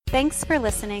Thanks for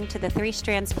listening to the Three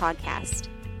Strands podcast.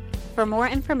 For more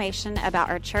information about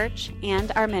our church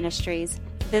and our ministries,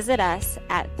 visit us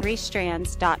at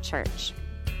threestrands.church.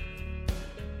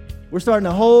 We're starting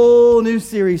a whole new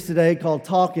series today called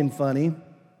Talkin Funny.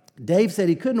 Dave said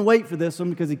he couldn't wait for this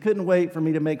one because he couldn't wait for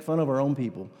me to make fun of our own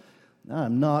people.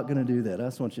 I'm not going to do that. I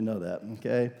just want you to know that,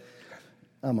 okay?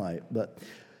 I might, but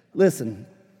listen.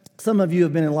 Some of you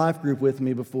have been in life group with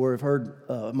me before, have heard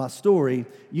my story.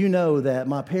 You know that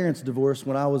my parents divorced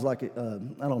when I was like, 3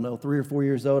 or 4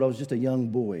 years old. I was just a young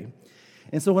boy.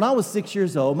 And so when I was 6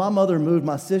 years old, my mother moved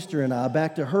my sister and I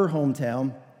back to her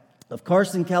hometown of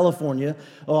Carson, California,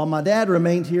 while my dad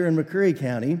remained here in McCreary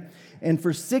County. And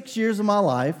for 6 years of my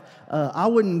life, I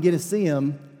wouldn't get to see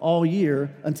him all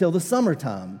year until the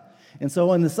summertime. And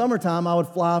so in the summertime, I would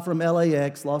fly from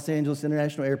LAX, Los Angeles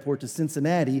International Airport, to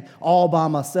Cincinnati, all by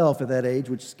myself at that age,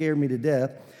 which scared me to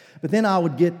death. But then I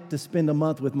would get to spend a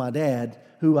month with my dad,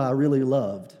 who I really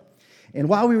loved. And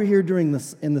while we were here in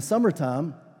the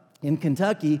summertime in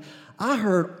Kentucky, I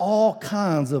heard all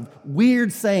kinds of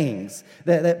weird sayings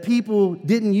that people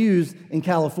didn't use in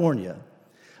California.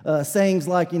 Sayings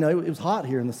like, it was hot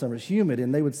here in the summer, it's humid,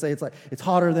 and they would say it's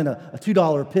hotter than a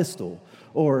 $2 pistol.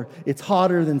 Or it's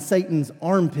hotter than Satan's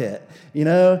armpit,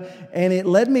 And it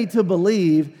led me to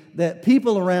believe that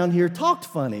people around here talked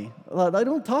funny. They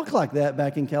don't talk like that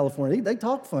back in California. They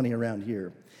talk funny around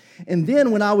here. And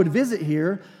then when I would visit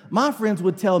here, my friends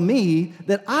would tell me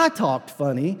that I talked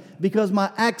funny because my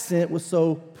accent was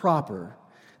so proper.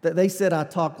 That they said I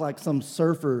talked like some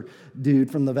surfer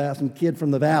dude some kid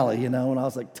from the valley, And I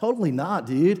was like, totally not,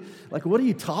 dude. Like, what are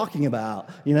you talking about,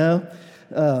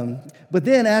 But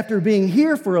then after being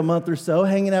here for a month or so,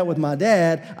 hanging out with my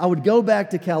dad, I would go back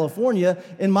to California,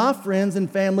 and my friends and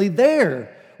family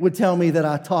there would tell me that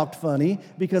I talked funny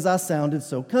because I sounded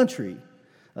so country.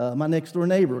 My next-door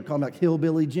neighbor would call me like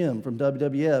Hillbilly Jim from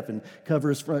WWF and cover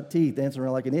his front teeth, dancing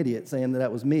around like an idiot, saying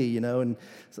that was me, and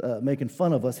making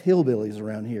fun of us hillbillies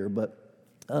around here. But,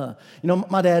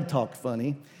 my dad talked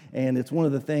funny. And it's one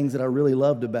of the things that I really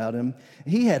loved about him.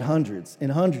 He had hundreds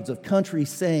and hundreds of country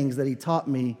sayings that he taught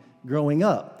me growing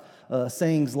up.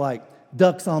 Sayings like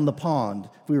ducks on the pond.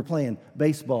 If we were playing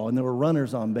baseball and there were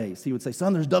runners on base, he would say,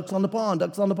 son, there's ducks on the pond,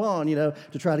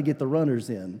 to try to get the runners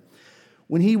in.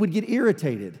 When he would get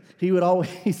irritated, he would always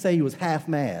say he was half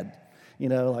mad.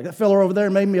 Like that fella over there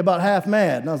made me about half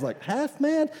mad. And I was like, half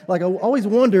mad? Like I always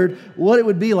wondered what it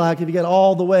would be like if you got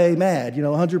all the way mad,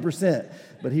 100%.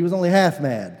 But he was only half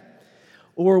mad.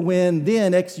 Or when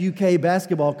then ex-UK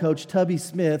basketball coach Tubby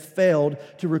Smith failed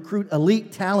to recruit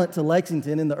elite talent to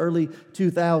Lexington in the early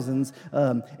 2000s,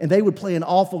 and they would play an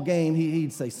awful game,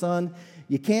 he'd say, son,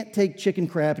 you can't take chicken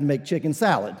crap and make chicken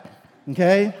salad,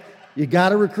 okay? You got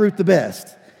to recruit the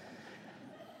best.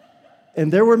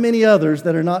 And there were many others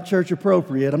that are not church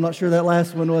appropriate. I'm not sure that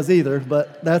last one was either,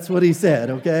 but that's what he said,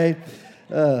 okay?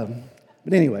 But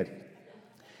anyway,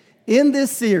 in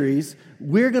this series,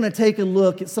 we're going to take a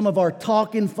look at some of our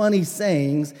talking funny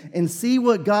sayings and see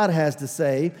what God has to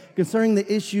say concerning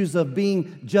the issues of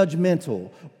being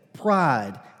judgmental,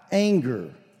 pride,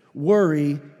 anger,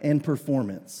 worry, and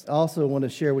performance. I also want to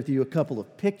share with you a couple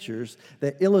of pictures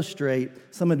that illustrate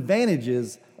some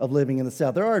advantages of living in the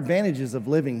South. There are advantages of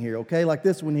living here, okay? Like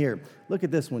this one here. Look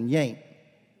at this one, yank.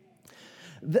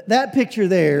 That picture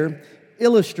there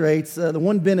illustrates the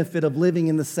one benefit of living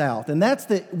in the South, and that's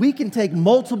that we can take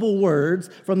multiple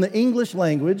words from the English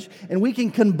language and we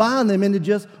can combine them into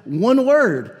just one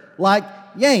word, like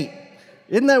yank.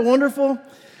 Isn't that wonderful?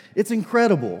 It's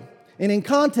incredible. And in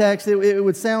context, it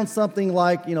would sound something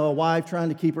like, a wife trying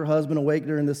to keep her husband awake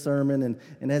during this sermon,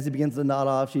 and as he begins to nod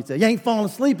off, she'd say, you ain't falling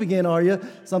asleep again, are you?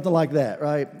 Something like that,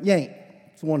 right? Yank.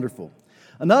 It's wonderful.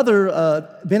 Another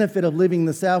benefit of living in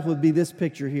the South would be this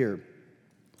picture here.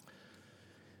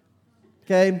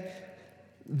 Okay,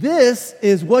 this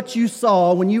is what you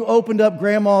saw when you opened up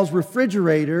Grandma's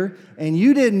refrigerator and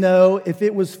you didn't know if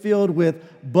it was filled with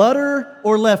butter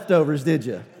or leftovers, did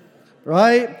you?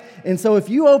 Right? And so if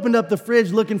you opened up the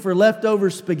fridge looking for leftover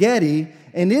spaghetti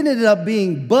and it ended up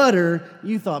being butter,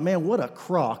 you thought, man, what a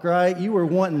crock, right? You were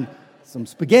wanting some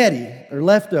spaghetti or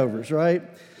leftovers, right?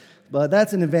 But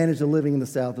that's an advantage of living in the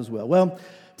South as well. Well,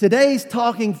 today's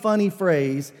talking funny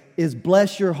phrase is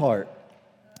bless your heart.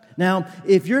 Now,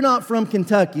 if you're not from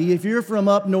Kentucky, if you're from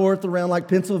up north around like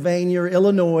Pennsylvania or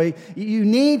Illinois, you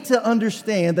need to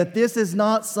understand that this is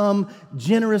not some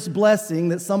generous blessing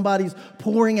that somebody's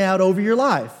pouring out over your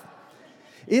life.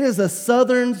 It is a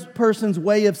Southern person's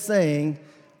way of saying,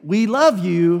 we love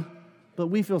you, but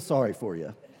we feel sorry for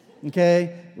you.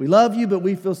 Okay? We love you, but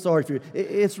we feel sorry for you.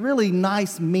 It's really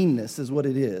nice meanness is what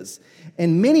it is.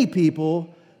 And many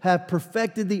people have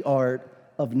perfected the art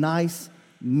of nice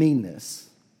meanness.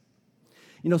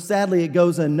 Sadly, it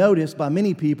goes unnoticed by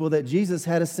many people that Jesus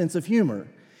had a sense of humor,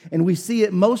 and we see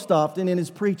it most often in his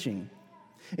preaching.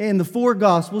 In the four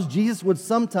Gospels, Jesus would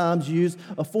sometimes use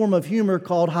a form of humor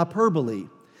called hyperbole.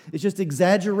 It's just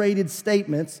exaggerated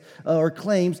statements or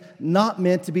claims not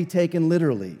meant to be taken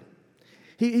literally.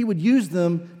 He would use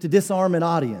them to disarm an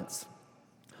audience.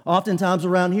 Oftentimes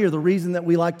around here, the reason that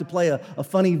we like to play a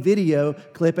funny video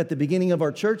clip at the beginning of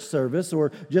our church service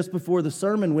or just before the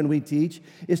sermon when we teach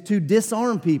is to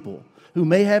disarm people who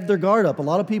may have their guard up. A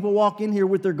lot of people walk in here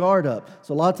with their guard up.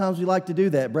 So a lot of times we like to do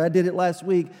that. Brad did it last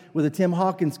week with a Tim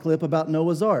Hawkins clip about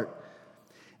Noah's Ark.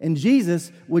 And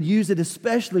Jesus would use it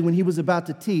especially when he was about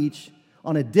to teach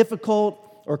on a difficult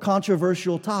or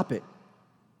controversial topic.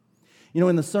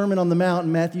 In the Sermon on the Mount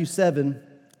in Matthew 7,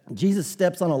 Jesus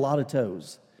steps on a lot of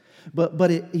toes. But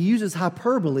he uses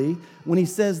hyperbole when he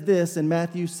says this in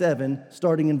Matthew 7,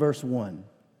 starting in verse 1.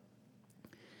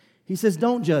 He says,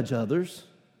 "Don't judge others,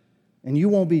 and you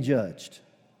won't be judged.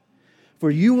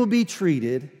 For you will be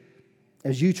treated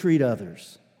as you treat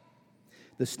others.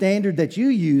 The standard that you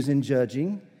use in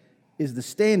judging is the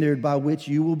standard by which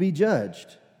you will be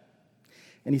judged."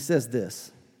 And he says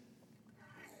this,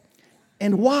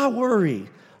 "And why worry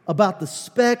about the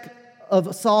speck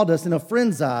of sawdust in a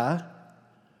friend's eye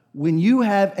when you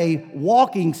have a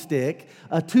walking stick,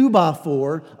 a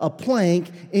 2x4, a plank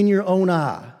in your own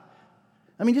eye?"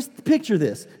 I mean, just picture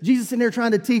this. Jesus sitting there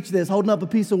trying to teach this, holding up a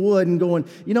piece of wood and going,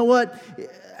 you know what?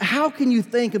 How can you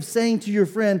think of saying to your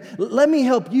friend, let me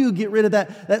help you get rid of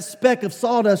that speck of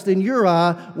sawdust in your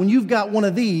eye when you've got one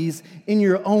of these in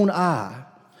your own eye?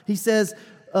 He says,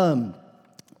 when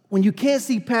you can't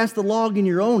see past the log in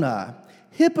your own eye,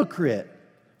 hypocrite,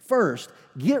 first,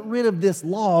 get rid of this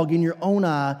log in your own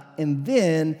eye, and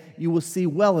then you will see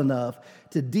well enough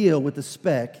to deal with the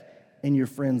speck in your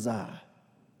friend's eye.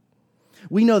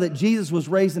 We know that Jesus was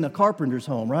raised in a carpenter's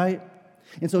home, right?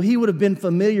 And so he would have been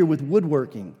familiar with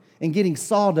woodworking and getting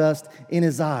sawdust in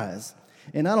his eyes.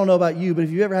 And I don't know about you, but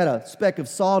if you've ever had a speck of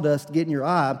sawdust get in your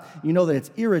eye, you know that it's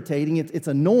irritating, it's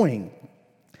annoying.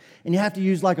 And you have to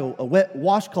use like a wet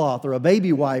washcloth or a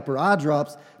baby wipe or eye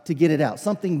drops to get it out,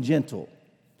 something gentle.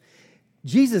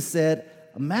 Jesus said,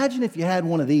 imagine if you had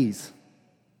one of these.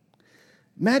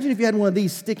 Imagine if you had one of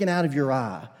these sticking out of your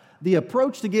eye. The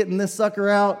approach to getting this sucker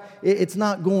out, it's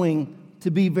not going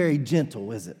to be very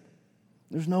gentle, is it?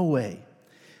 There's no way.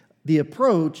 The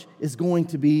approach is going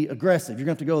to be aggressive. You're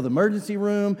going to have to go to the emergency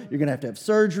room. You're going to have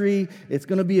surgery. It's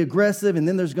going to be aggressive, and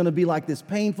then there's going to be like this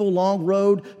painful, long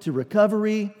road to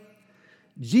recovery.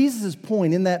 Jesus'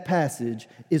 point in that passage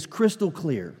is crystal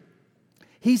clear.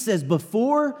 He says,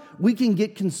 before we can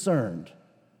get concerned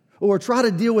or try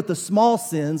to deal with the small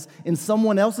sins in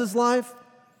someone else's life,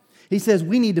 he says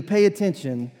we need to pay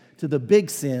attention to the big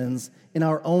sins in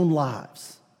our own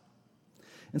lives.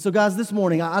 And so, guys, this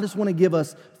morning, I just want to give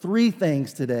us 3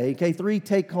 things today, okay? 3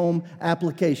 take-home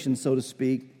applications, so to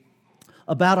speak,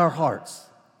 about our hearts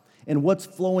and what's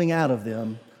flowing out of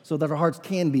them so that our hearts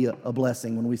can be a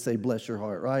blessing when we say bless your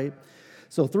heart, right?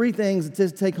 So 3 things,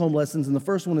 take-home lessons, and the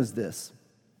first one is this.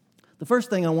 The first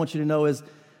thing I want you to know is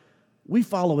we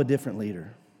follow a different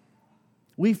leader.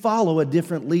 We follow a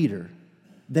different leader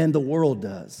than the world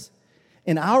does.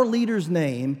 And our leader's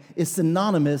name is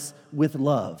synonymous with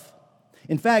love.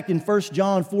 In fact, in 1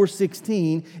 John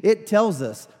 4:16, it tells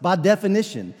us, by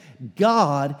definition,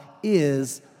 God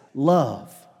is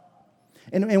love.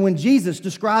 And when Jesus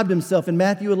described himself in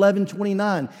Matthew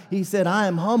 11:29, he said, I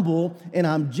am humble and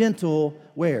I'm gentle,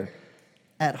 where?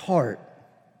 At heart.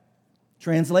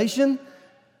 Translation,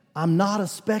 I'm not a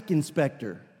speck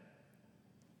inspector.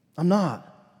 I'm not.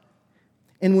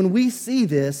 And when we see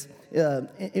this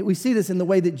in the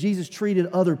way that Jesus treated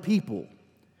other people.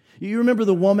 You remember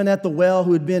the woman at the well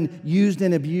who had been used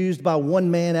and abused by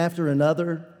one man after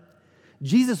another?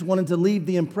 Jesus wanted to leave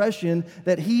the impression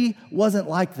that he wasn't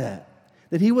like that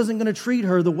he wasn't going to treat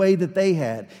her the way that they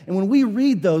had. And when we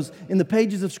read those in the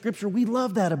pages of Scripture, we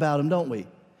love that about him, don't we?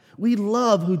 We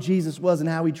love who Jesus was and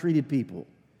how he treated people.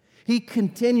 He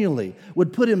continually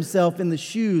would put himself in the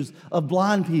shoes of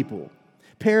blind people,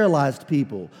 paralyzed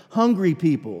people, hungry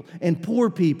people, and poor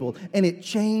people, and it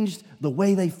changed the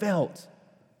way they felt.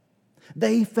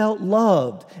 They felt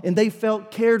loved, and they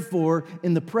felt cared for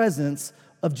in the presence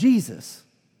of Jesus.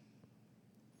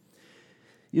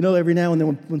 You know, every now and then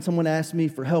when someone asks me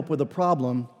for help with a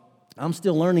problem, I'm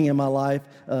still learning in my life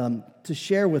to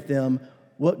share with them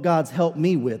what God's helped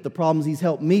me with, the problems he's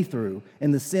helped me through,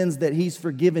 and the sins that he's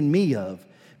forgiven me of.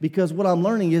 Because what I'm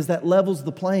learning is that levels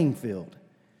the playing field.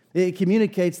 It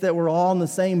communicates that we're all in the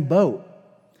same boat.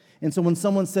 And so when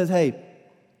someone says, hey,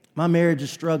 my marriage is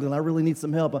struggling, I really need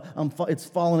some help, it's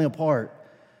falling apart,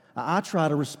 I try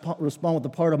to respond with the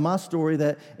part of my story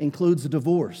that includes a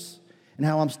divorce and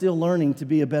how I'm still learning to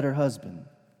be a better husband.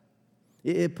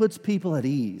 It puts people at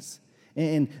ease,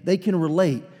 and they can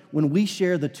relate when we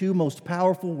share the two most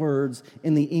powerful words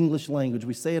in the English language.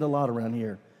 We say it a lot around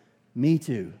here. Me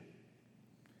too.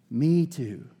 Me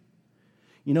too.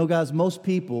 You know, guys, most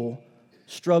people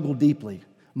struggle deeply.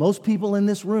 Most people in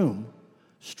this room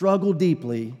struggle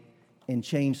deeply and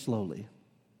change slowly.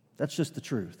 That's just the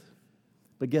truth.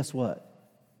 But guess what?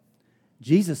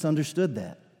 Jesus understood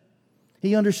that.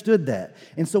 He understood that.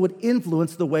 And so it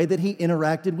influenced the way that he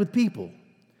interacted with people.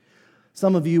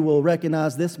 Some of you will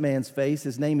recognize this man's face.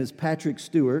 His name is Patrick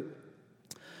Stewart.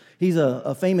 He's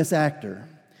a famous actor.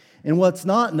 And what's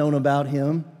not known about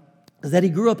him is that he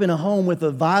grew up in a home with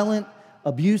a violent,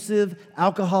 abusive,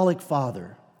 alcoholic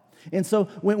father. And so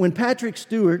when Patrick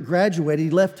Stewart graduated, he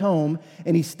left home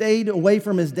and he stayed away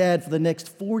from his dad for the next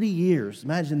 40 years.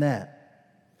 Imagine that.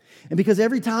 And because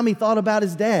every time he thought about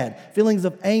his dad, feelings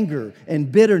of anger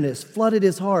and bitterness flooded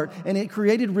his heart, and it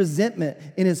created resentment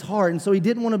in his heart. And so he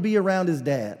didn't want to be around his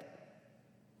dad.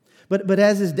 But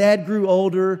as his dad grew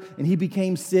older and he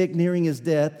became sick, nearing his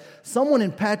death, someone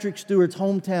in Patrick Stewart's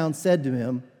hometown said to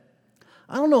him,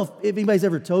 I don't know if anybody's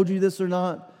ever told you this or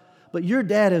not, but your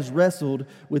dad has wrestled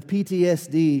with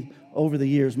PTSD over the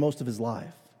years, most of his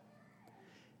life.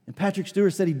 And Patrick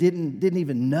Stewart said he didn't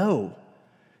even know.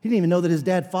 He didn't even know that his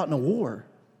dad fought in a war.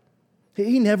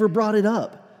 He never brought it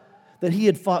up, that he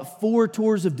had fought 4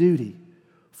 tours of duty,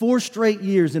 4 straight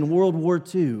years in World War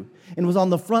II, and was on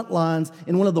the front lines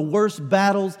in one of the worst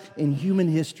battles in human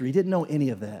history. He didn't know any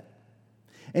of that.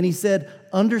 And he said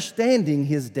understanding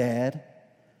his dad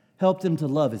helped him to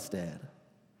love his dad.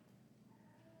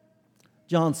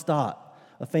 John Stott,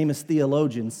 a famous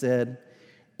theologian, said,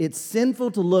 it's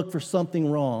sinful to look for something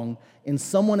wrong in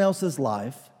someone else's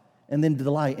life and then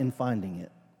delight in finding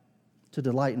it. To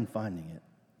delight in finding it.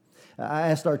 I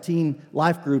asked our teen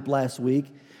life group last week,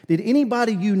 did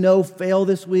anybody you know fail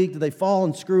this week? Did they fall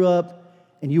and screw up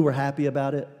and you were happy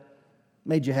about it?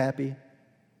 Made you happy?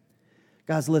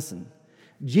 Guys, listen.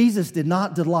 Jesus did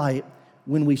not delight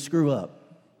when we screw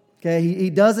up. Okay? He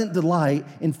doesn't delight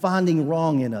in finding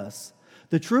wrong in us.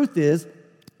 The truth is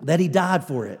that he died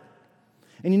for it.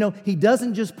 And you know, he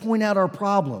doesn't just point out our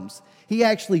problems. He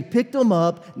actually picked them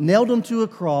up, nailed them to a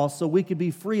cross so we could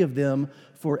be free of them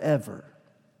forever.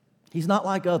 He's not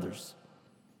like others.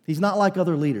 He's not like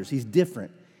other leaders. He's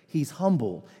different. He's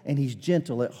humble and he's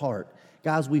gentle at heart.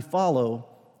 Guys, we follow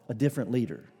a different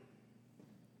leader.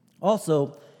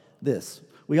 Also,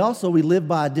 we live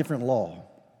by a different law.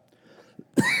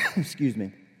 Excuse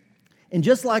me. And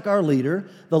just like our leader,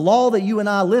 the law that you and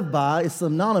I live by is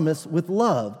synonymous with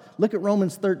love. Look at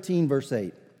Romans 13, verse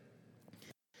 8.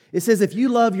 It says, if you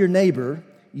love your neighbor,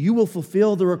 you will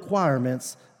fulfill the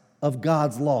requirements of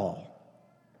God's law.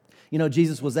 You know,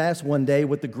 Jesus was asked one day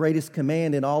what the greatest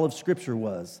command in all of Scripture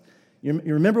was. You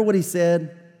remember what he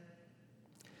said?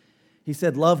 He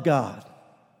said, love God.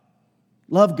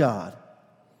 Love God.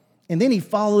 And then he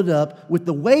followed up with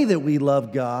the way that we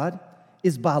love God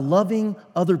is by loving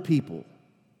other people,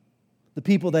 the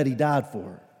people that he died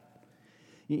for.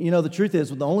 You know, the truth is,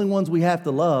 the only ones we have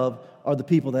to love are the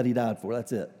people that he died for.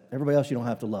 That's it. Everybody else you don't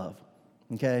have to love,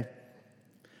 okay?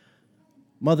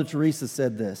 Mother Teresa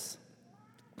said this.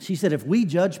 She said, if we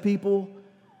judge people,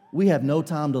 we have no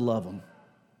time to love them.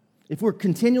 If we're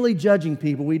continually judging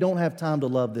people, we don't have time to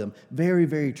love them. Very,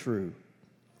 very true.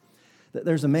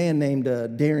 There's a man named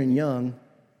Darren Young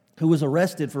who was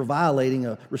arrested for violating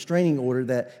a restraining order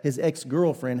that his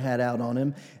ex-girlfriend had out on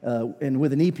him. And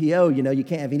with an EPO, you know, you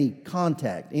can't have any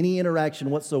contact, any interaction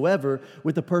whatsoever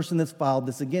with the person that's filed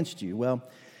this against you. Well,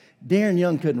 Darren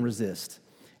Young couldn't resist.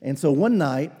 And so one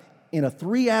night, in a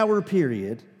 3-hour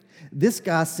period, this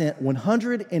guy sent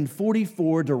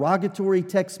 144 derogatory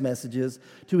text messages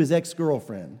to his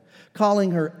ex-girlfriend,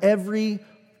 calling her every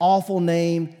awful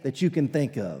name that you can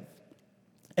think of,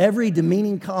 every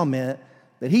demeaning comment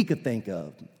that he could think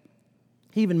of.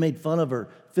 He even made fun of her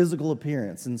physical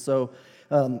appearance. And so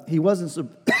he wasn't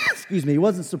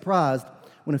surprised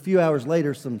when a few hours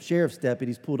later some sheriff's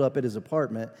deputies pulled up at his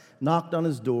apartment, knocked on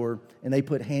his door, and they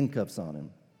put handcuffs on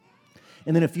him.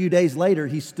 And then a few days later,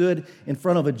 he stood in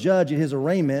front of a judge at his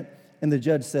arraignment, and the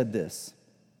judge said this.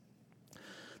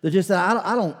 The judge said,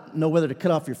 I don't know whether to cut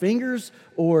off your fingers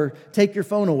or take your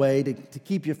phone away to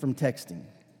keep you from texting.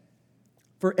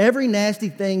 For every nasty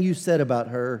thing you said about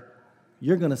her,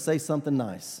 you're going to say something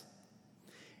nice.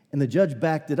 And the judge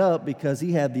backed it up because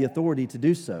he had the authority to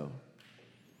do so.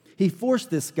 He forced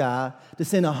this guy to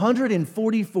send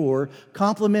 144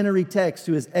 complimentary texts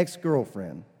to his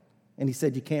ex-girlfriend. And he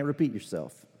said, you can't repeat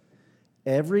yourself.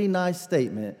 Every nice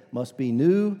statement must be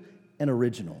new and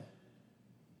original.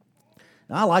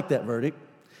 Now, I like that verdict,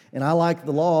 and I like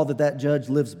the law that judge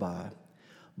lives by.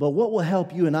 But what will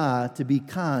help you and I to be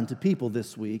kind to people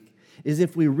this week is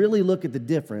if we really look at the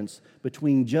difference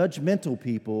between judgmental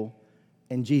people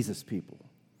and Jesus people,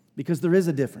 because there is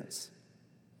a difference.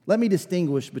 Let me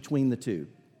distinguish between the two.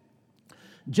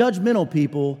 Judgmental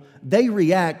people, they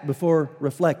react before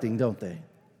reflecting, don't they?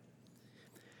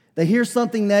 They hear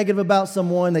something negative about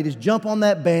someone, they just jump on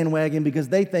that bandwagon because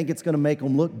they think it's going to make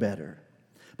them look better.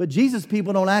 But Jesus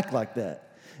people don't act like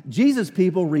that. Jesus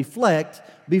people reflect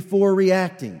before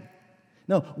reacting.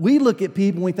 No, we look at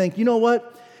people and we think, you know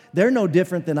what? They're no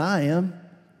different than I am.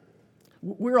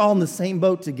 We're all in the same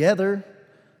boat together.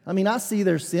 I mean, I see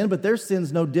their sin, but their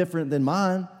sin's no different than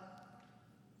mine.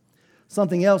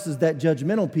 Something else is that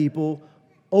judgmental people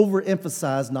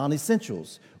overemphasize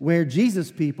non-essentials, where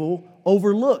Jesus people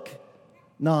overlook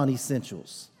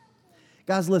non-essentials.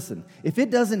 Guys, listen, if it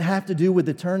doesn't have to do with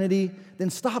eternity, then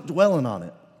stop dwelling on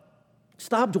it.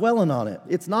 Stop dwelling on it.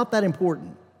 It's not that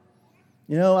important.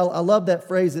 You know, I love that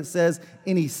phrase that says,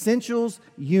 in essentials,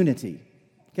 unity.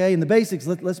 Okay, in the basics,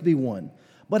 let's be one.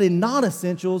 But in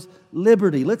non-essentials,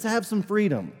 liberty. Let's have some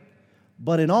freedom.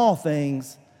 But in all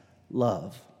things,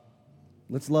 love.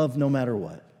 Let's love no matter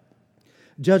what.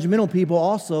 Judgmental people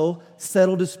also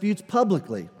settle disputes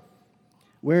publicly,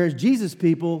 whereas Jesus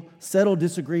people settle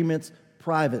disagreements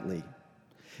privately.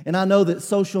 And I know that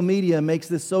social media makes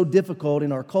this so difficult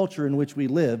in our culture in which we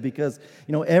live because,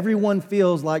 you know, everyone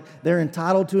feels like they're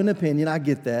entitled to an opinion. I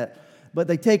get that. But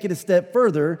they take it a step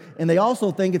further, and they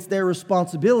also think it's their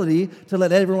responsibility to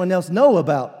let everyone else know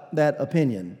about that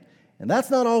opinion. And that's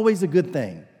not always a good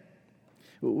thing.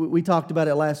 We talked about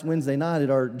it last Wednesday night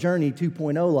at our Journey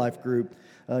 2.0 life group.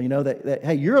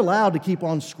 Hey, you're allowed to keep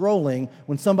on scrolling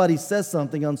when somebody says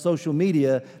something on social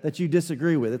media that you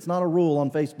disagree with. It's not a rule on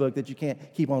Facebook that you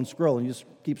can't keep on scrolling. You just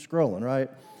keep scrolling,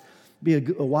 right? Be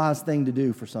a wise thing to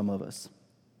do for some of us.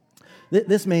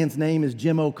 This man's name is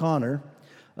Jim O'Connor.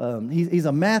 He's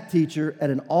a math teacher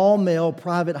at an all-male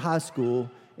private high school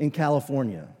in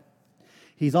California.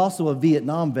 He's also a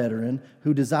Vietnam veteran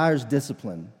who desires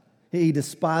discipline. He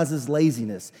despises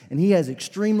laziness, and he has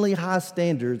extremely high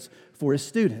standards for his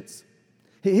students.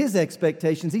 His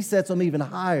expectations, he sets them even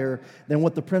higher than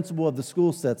what the principal of the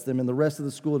school sets them and the rest of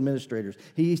the school administrators.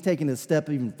 He's taken it a step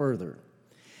even further.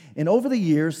 And over the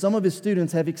years, some of his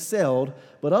students have excelled,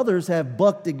 but others have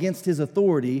bucked against his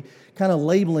authority, kind of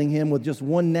labeling him with just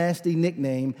one nasty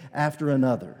nickname after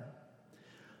another.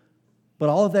 But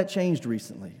all of that changed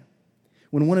recently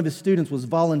when one of his students was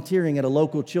volunteering at a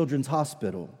local children's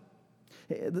hospital.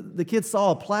 The kids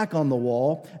saw a plaque on the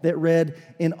wall that read,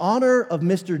 "In honor of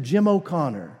Mr. Jim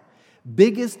O'Connor,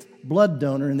 biggest blood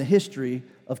donor in the history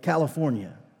of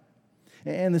California."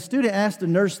 And the student asked a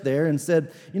nurse there and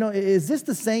said, "Is this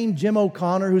the same Jim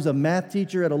O'Connor who's a math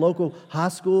teacher at a local high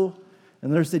school?" And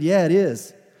the nurse said, "Yeah, it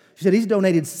is." She said, "He's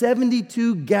donated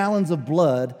 72 gallons of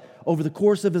blood over the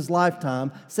course of his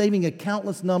lifetime, saving a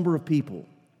countless number of people."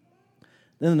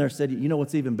 Then the nurse said, "You know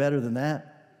what's even better than that?"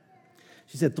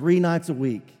 She said, 3 nights a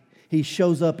week, he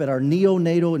shows up at our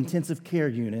neonatal intensive care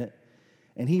unit,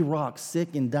 and he rocks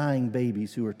sick and dying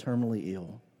babies who are terminally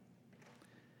ill.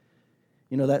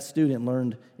 That student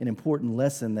learned an important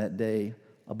lesson that day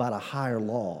about a higher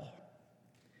law,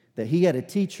 that he had a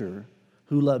teacher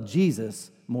who loved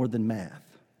Jesus more than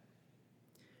math.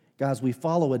 Guys, we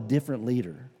follow a different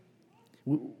leader.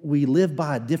 We live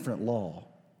by a different law.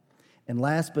 And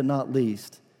last but not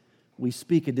least, we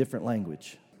speak a different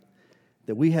language.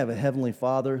 That we have a Heavenly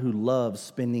Father who loves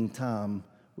spending time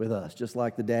with us, just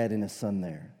like the dad and his son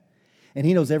there. And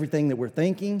He knows everything that we're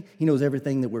thinking. He knows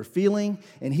everything that we're feeling.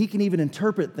 And He can even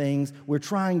interpret things we're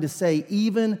trying to say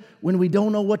even when we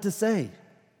don't know what to say.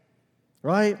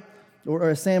 Right? Or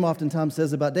as Sam oftentimes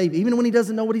says about Dave, even when he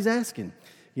doesn't know what he's asking,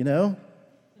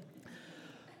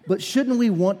 But shouldn't we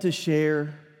want to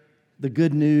share the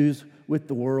good news with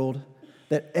the world?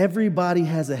 That everybody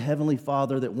has a Heavenly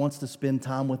Father that wants to spend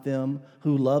time with them,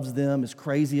 who loves them, is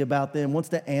crazy about them, wants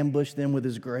to ambush them with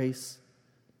His grace.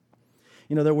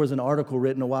 There was an article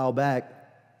written a while back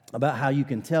about how you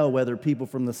can tell whether people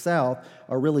from the South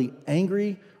are really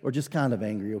angry or just kind of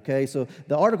angry, okay? So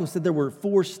the article said there were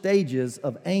 4 stages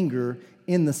of anger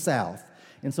in the South.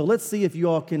 And so let's see if you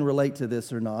all can relate to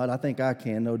this or not. I think I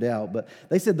can, no doubt. But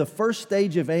they said the first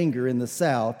stage of anger in the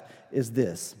South is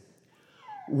this.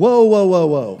 Whoa, whoa, whoa,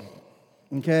 whoa.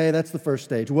 Okay, that's the first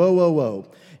stage. Whoa, whoa,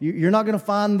 whoa. You're not going to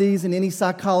find these in any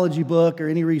psychology book or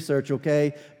any research,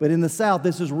 okay? But in the South,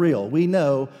 this is real. We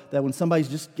know that when somebody's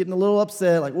just getting a little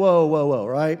upset, like, whoa, whoa, whoa,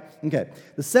 right? Okay.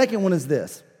 The second one is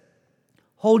this.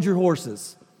 Hold your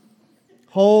horses.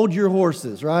 Hold your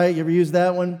horses, right? You ever use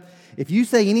that one? If you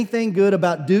say anything good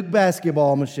about Duke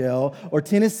basketball, Michelle, or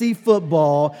Tennessee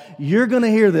football, you're going to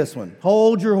hear this one.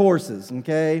 Hold your horses,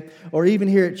 okay? Or even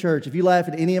here at church, if you laugh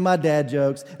at any of my dad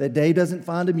jokes that Dave doesn't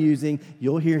find amusing,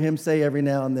 you'll hear him say every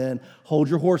now and then, hold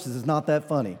your horses. It's not that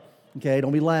funny, okay?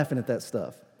 Don't be laughing at that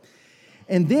stuff.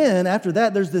 And then after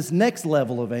that, there's this next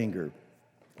level of anger.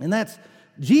 And that's,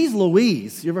 geez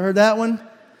Louise. You ever heard that one?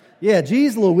 Yeah,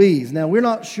 geez Louise. Now, we're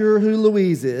not sure who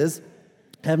Louise is.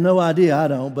 Have no idea, I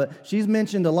don't, but she's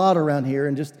mentioned a lot around here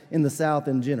and just in the South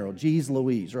in general. Geez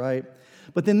Louise, right?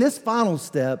 But then this final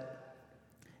step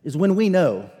is when we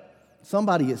know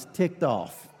somebody is ticked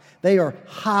off. They are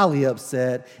highly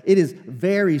upset. It is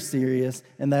very serious,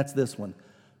 and that's this one.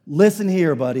 Listen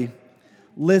here, buddy.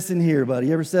 Listen here, buddy.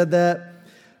 You ever said that?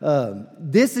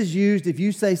 This is used if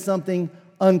you say something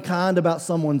unkind about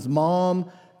someone's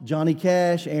mom, Johnny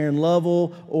Cash, Aaron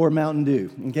Lovell, or Mountain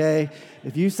Dew, okay?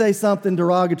 If you say something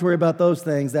derogatory about those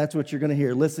things, that's what you're going to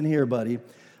hear. Listen here, buddy.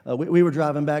 We were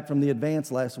driving back from the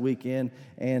Advance last weekend,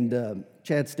 and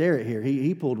Chad Starrett here,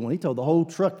 he pulled one. He told the whole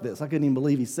truck this. I couldn't even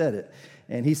believe he said it.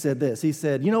 And he said this. He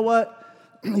said, you know what?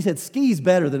 He said, ski's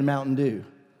better than Mountain Dew.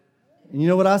 And you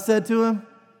know what I said to him?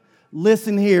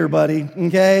 Listen here, buddy,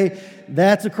 okay?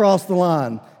 That's across the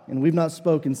line. And we've not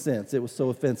spoken since. It was so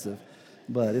offensive.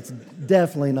 But it's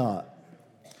definitely not.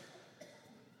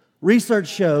 Research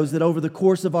shows that over the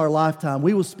course of our lifetime,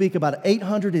 we will speak about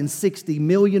 860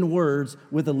 million words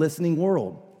with a listening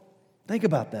world. Think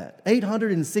about that,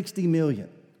 860 million.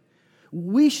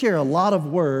 We share a lot of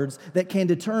words that can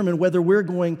determine whether we're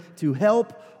going to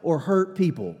help or hurt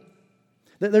people.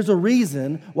 There's a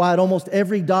reason why at almost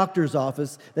every doctor's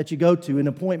office that you go to, an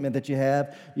appointment that you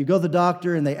have, you go to the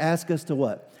doctor and they ask us to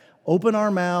what? Open our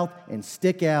mouth and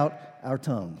stick out our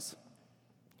tongues.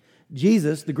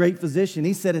 Jesus, the great physician,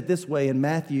 he said it this way in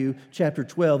Matthew chapter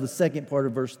 12, the second part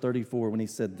of verse 34, when he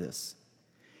said this.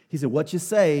 He said, what you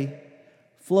say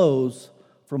flows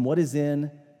from what is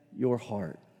in your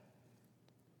heart.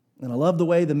 And I love the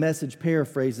way the Message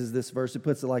paraphrases this verse. It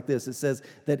puts it like this. It says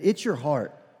that it's your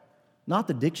heart, not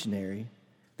the dictionary,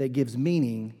 that gives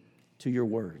meaning to your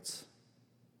words.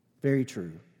 Very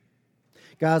true.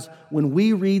 Guys, when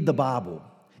we read the Bible,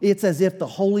 it's as if the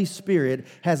Holy Spirit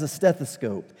has a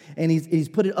stethoscope and he's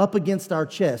put it up against our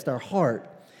chest, our heart.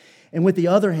 And with the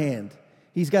other hand,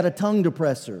 he's got a tongue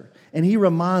depressor. And he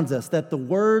reminds us that the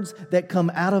words that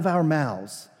come out of our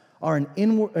mouths are an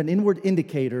inward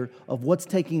indicator of what's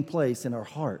taking place in our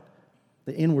heart,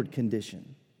 the inward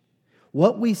condition.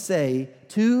 What we say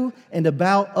to and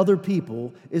about other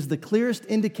people is the clearest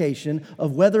indication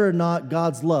of whether or not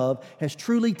God's love has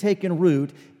truly taken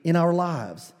root in our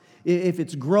lives, if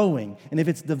it's growing and if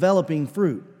it's developing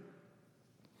fruit.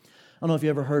 I don't know if you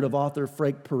ever heard of author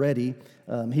Frank Peretti.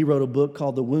 He wrote a book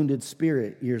called The Wounded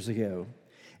Spirit years ago.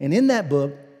 And in that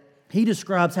book, he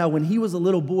describes how when he was a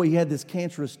little boy, he had this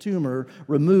cancerous tumor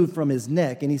removed from his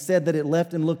neck, and he said that it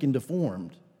left him looking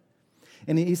deformed.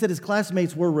 And he said his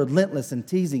classmates were relentless in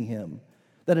teasing him,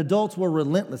 that adults were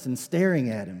relentless in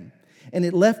staring at him, and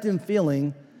it left him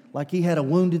feeling like he had a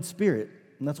wounded spirit,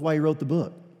 and that's why he wrote the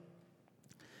book.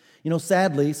 You know,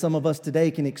 sadly, some of us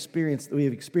today we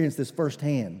have experienced this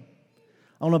firsthand.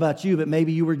 I don't know about you, but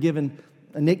maybe you were given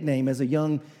a nickname as a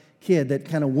young kid that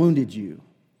kind of wounded you.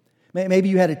 Maybe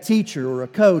you had a teacher or a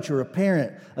coach or a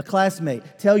parent, a classmate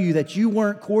tell you that you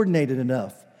weren't coordinated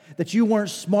enough, that you weren't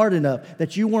smart enough,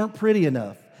 that you weren't pretty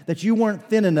enough, that you weren't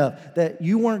thin enough, that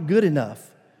you weren't good enough,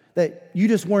 that you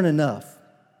just weren't enough.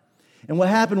 And what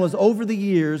happened was over the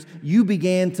years, you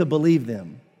began to believe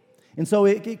them. And so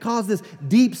it caused this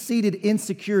deep-seated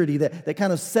insecurity that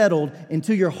kind of settled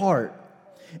into your heart.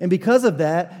 And because of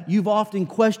that, you've often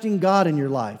questioned God in your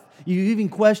life. You even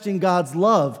questioned God's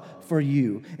love for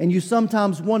you. And you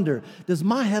sometimes wonder, does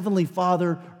my Heavenly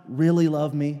Father really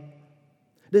love me?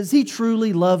 Does He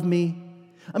truly love me?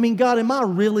 I mean, God, am I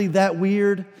really that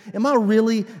weird? Am I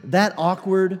really that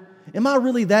awkward? Am I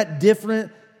really that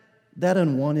different, that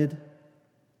unwanted?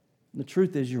 And the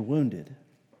truth is, you're wounded.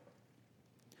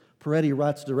 Peretti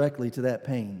writes directly to that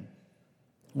pain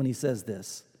when he says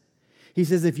this. He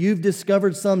says, if you've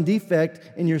discovered some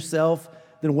defect in yourself,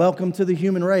 then welcome to the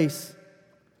human race.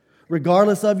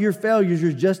 Regardless of your failures,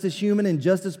 you're just as human and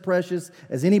just as precious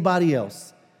as anybody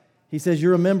else. He says,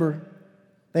 you're a member.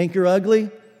 Think you're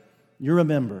ugly? You're a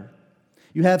member.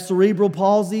 You have cerebral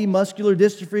palsy, muscular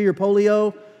dystrophy, or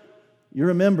polio? You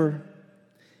remember.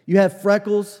 You have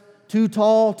freckles, too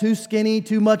tall, too skinny,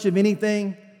 too much of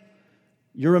anything.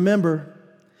 You remember.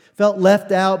 Felt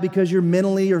left out because you're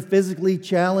mentally or physically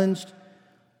challenged.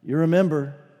 You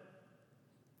remember.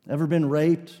 Ever been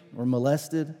raped or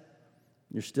molested?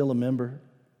 You're still a member.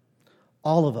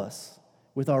 All of us,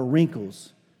 with our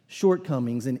wrinkles,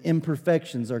 shortcomings, and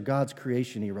imperfections, are God's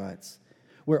creation, he writes.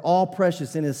 We're all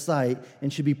precious in his sight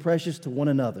and should be precious to one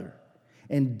another.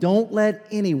 And don't let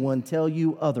anyone tell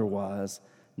you otherwise,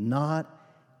 not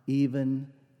even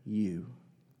you.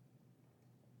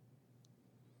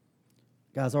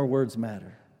 Guys, our words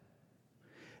matter.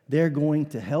 They're going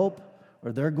to help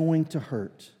or they're going to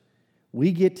hurt.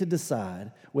 We get to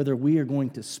decide whether we are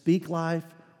going to speak life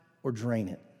or drain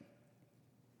it.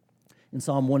 In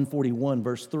Psalm 141,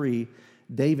 verse 3,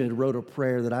 David wrote a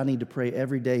prayer that I need to pray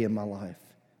every day in my life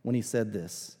when he said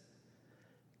this: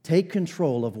 "Take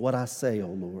control of what I say, O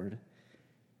Lord,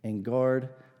 and guard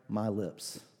my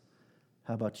lips."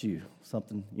 How about you?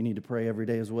 Something you need to pray every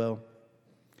day as well?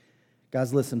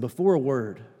 Guys, listen, before a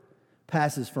word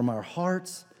passes from our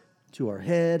hearts to our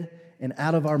head and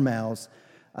out of our mouths,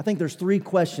 I think there's 3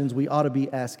 questions we ought to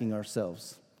be asking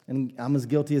ourselves. And I'm as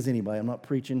guilty as anybody. I'm not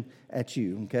preaching at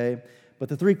you, okay? But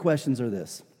the 3 questions are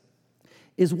this.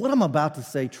 Is what I'm about to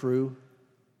say true?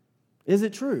 Is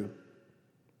it true?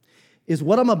 Is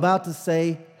what I'm about to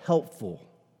say helpful?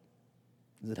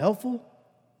 Is it helpful?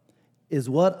 Is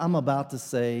what I'm about to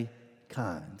say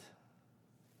kind?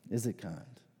 Is it kind?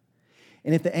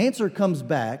 And if the answer comes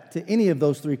back to any of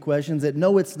those 3 questions that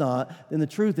no, it's not, then the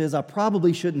truth is I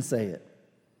probably shouldn't say it.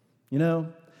 You know,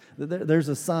 there's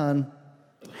a sign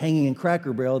hanging in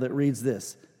Cracker Barrel that reads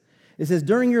this. It says,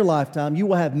 "During your lifetime, you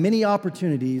will have many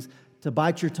opportunities to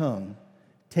bite your tongue.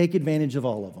 Take advantage of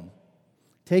all of them."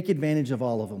 Take advantage of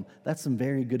all of them. That's some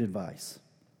very good advice.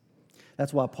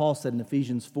 That's why Paul said in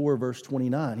Ephesians 4, verse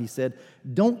 29, he said,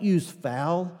 "Don't use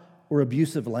foul or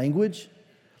abusive language.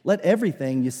 Let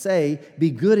everything you say be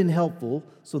good and helpful,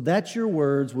 so that your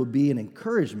words will be an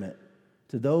encouragement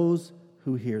to those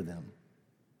who hear them."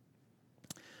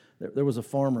 There was a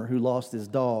farmer who lost his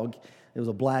dog. It was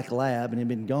a black lab, and it had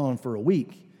been gone for a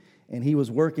week. And he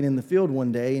was working in the field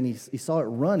one day, and he saw it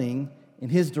running in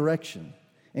his direction.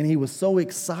 And he was so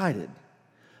excited.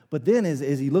 But then as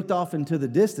he looked off into the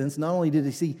distance, not only did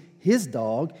he see his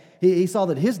dog, he saw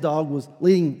that his dog was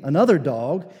leading another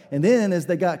dog. And then as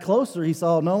they got closer, he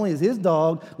saw not only is his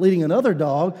dog leading another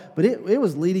dog, but it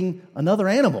was leading another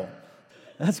animal.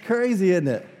 That's crazy, isn't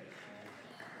it?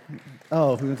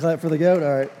 Oh, we can clap for the goat?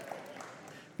 All right.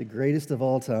 The greatest of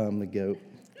all time, the goat.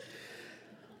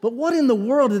 But what in the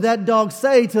world did that dog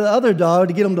say to the other dog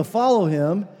to get him to follow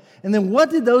him? And then what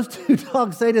did those 2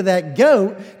 dogs say to that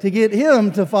goat to get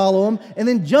him to follow him and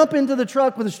then jump into the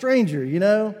truck with a stranger, you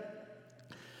know?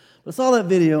 But I saw that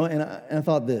video and I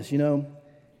thought this, you know,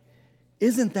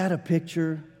 isn't that a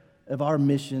picture of our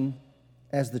mission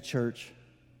as the church?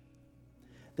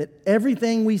 That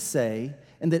everything we say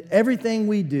and that everything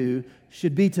we do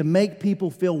should be to make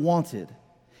people feel wanted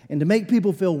and to make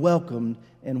people feel welcomed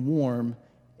and warm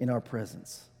in our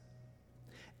presence.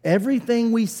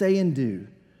 Everything we say and do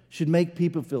should make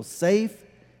people feel safe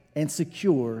and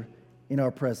secure in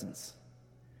our presence.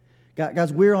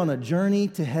 Guys, we're on a journey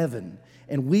to heaven,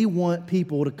 and we want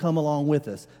people to come along with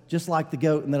us, just like the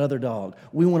goat and that other dog.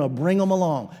 We want to bring them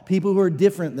along. People who are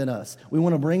different than us, we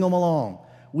want to bring them along.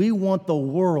 We want the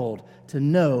world to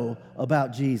know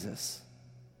about Jesus.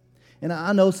 And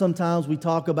I know sometimes we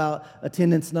talk about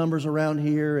attendance numbers around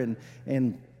here,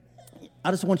 and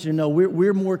I just want you to know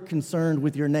we're more concerned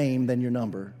with your name than your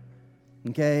number,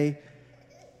 okay?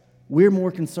 We're more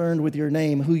concerned with your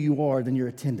name, who you are, than your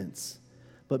attendance.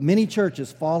 But many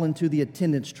churches fall into the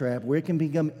attendance trap where it can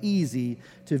become easy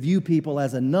to view people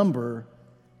as a number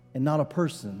and not a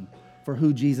person for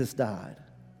who Jesus died.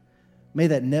 May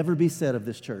that never be said of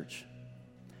this church.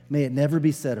 May it never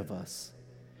be said of us.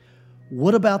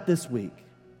 What about this week?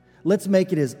 Let's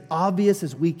make it as obvious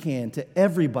as we can to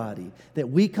everybody that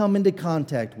we come into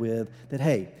contact with that,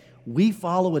 hey, we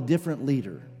follow a different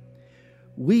leader.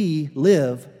 We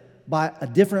live by a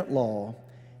different law,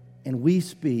 and we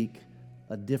speak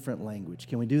a different language.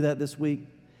 Can we do that this week?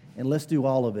 And let's do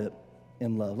all of it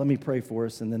in love. Let me pray for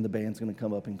us, and then the band's going to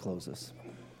come up and close us.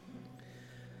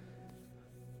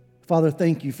 Father,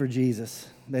 thank you for Jesus,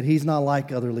 that he's not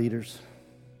like other leaders.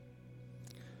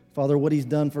 Father, what he's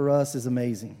done for us is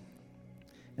amazing.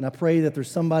 And I pray that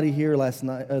there's somebody here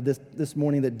this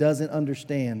morning that doesn't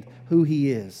understand who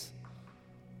he is.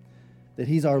 That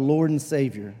he's our Lord and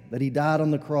Savior. That he died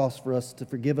on the cross for us to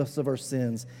forgive us of our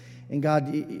sins. And God,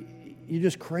 you're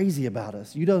just crazy about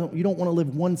us. You don't want to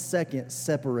live 1 second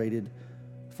separated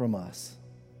from us.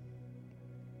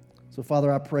 So,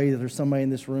 Father, I pray that there's somebody in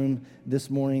this room this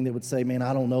morning that would say, man,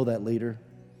 I don't know that leader.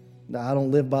 I don't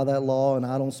live by that law, and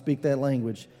I don't speak that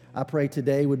language. I pray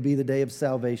today would be the day of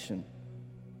salvation,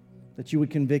 that you would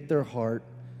convict their heart.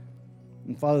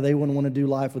 And, Father, they wouldn't want to do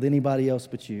life with anybody else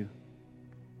but you.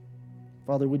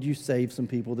 Father, would you save some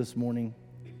people this morning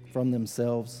from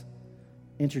themselves,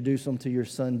 introduce them to your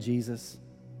Son, Jesus,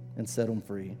 and set them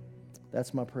free.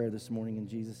 That's my prayer this morning in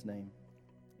Jesus' name.